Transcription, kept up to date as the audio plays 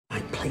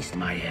place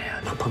my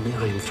heir upon the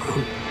Iron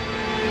Throne.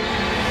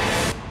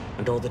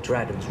 And all the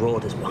dragons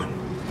roared as one.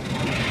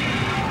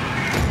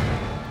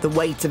 The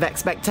weight of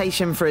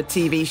expectation for a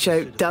TV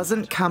show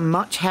doesn't come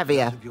much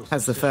heavier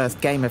as the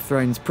first Game of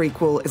Thrones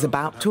prequel is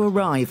about to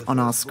arrive on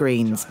our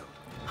screens.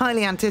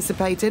 Highly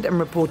anticipated and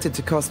reported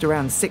to cost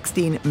around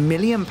 £16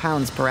 million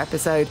per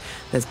episode,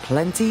 there's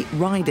plenty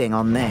riding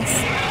on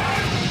this.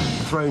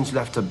 Thrones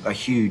left a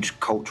huge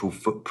cultural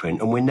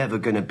footprint, and we're never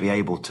going to be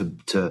able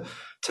to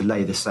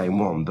lay the same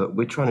one, but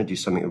we're trying to do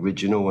something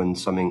original and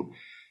something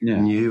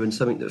new and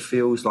something that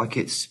feels like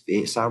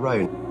it's our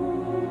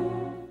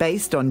own.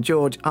 Based on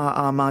George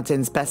R.R.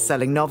 Martin's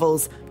best-selling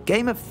novels,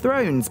 Game of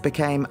Thrones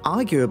became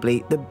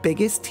arguably the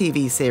biggest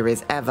TV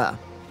series ever.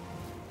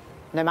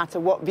 No matter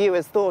what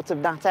viewers thought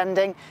of that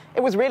ending,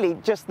 it was really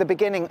just the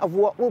beginning of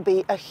what will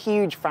be a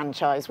huge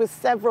franchise with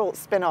several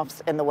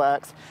spin-offs in the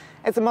works.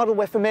 It's a model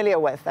we're familiar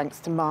with thanks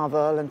to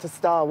Marvel and to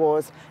Star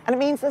Wars, and it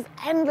means there's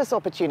endless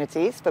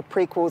opportunities for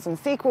prequels and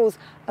sequels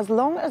as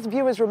long as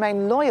viewers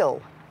remain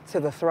loyal to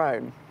the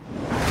throne.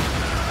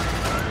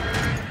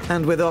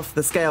 And with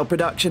off-the-scale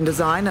production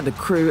design and a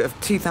crew of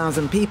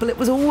 2,000 people, it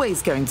was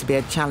always going to be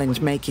a challenge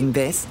making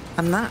this,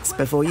 and that's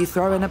before you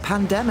throw in a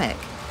pandemic.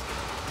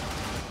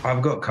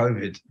 I've got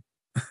COVID.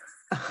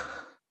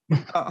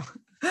 Oh,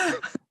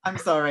 I'm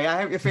sorry.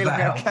 I hope you're feeling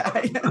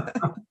okay.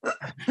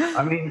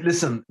 I mean,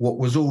 listen, what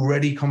was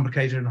already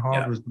complicated and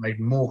hard was made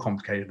more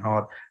complicated and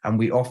hard. And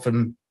we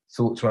often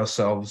thought to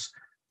ourselves,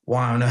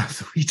 why on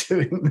earth are we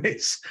doing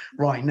this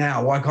right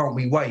now? Why can't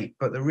we wait?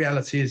 But the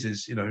reality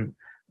is you know,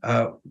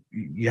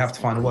 you have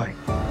to find a way.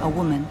 A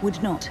woman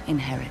would not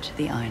inherit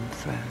the Iron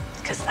Throne,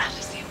 because that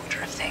is the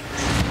order of things.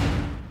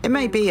 It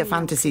may be a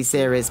fantasy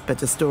series,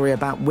 but a story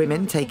about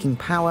women taking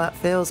power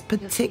feels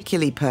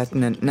particularly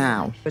pertinent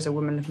now. As a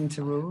woman looking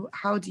to rule,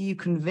 how do you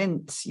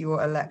convince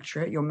your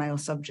electorate, your male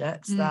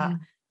subjects, that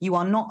you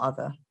are not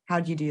other? How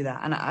do you do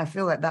that? And I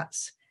feel like I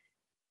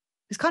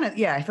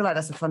feel like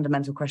that's a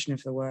fundamental question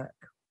of the work,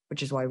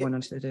 which is why we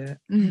wanted to do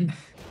it.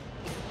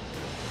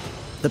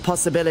 The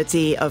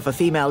possibility of a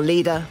female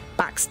leader,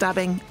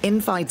 backstabbing,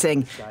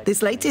 infighting.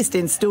 This latest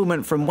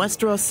instalment from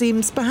Westeros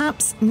seems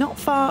perhaps not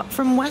far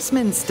from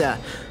Westminster,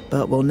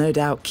 but will no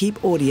doubt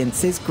keep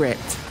audiences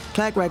gripped.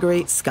 Claire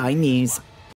Gregory, Sky News.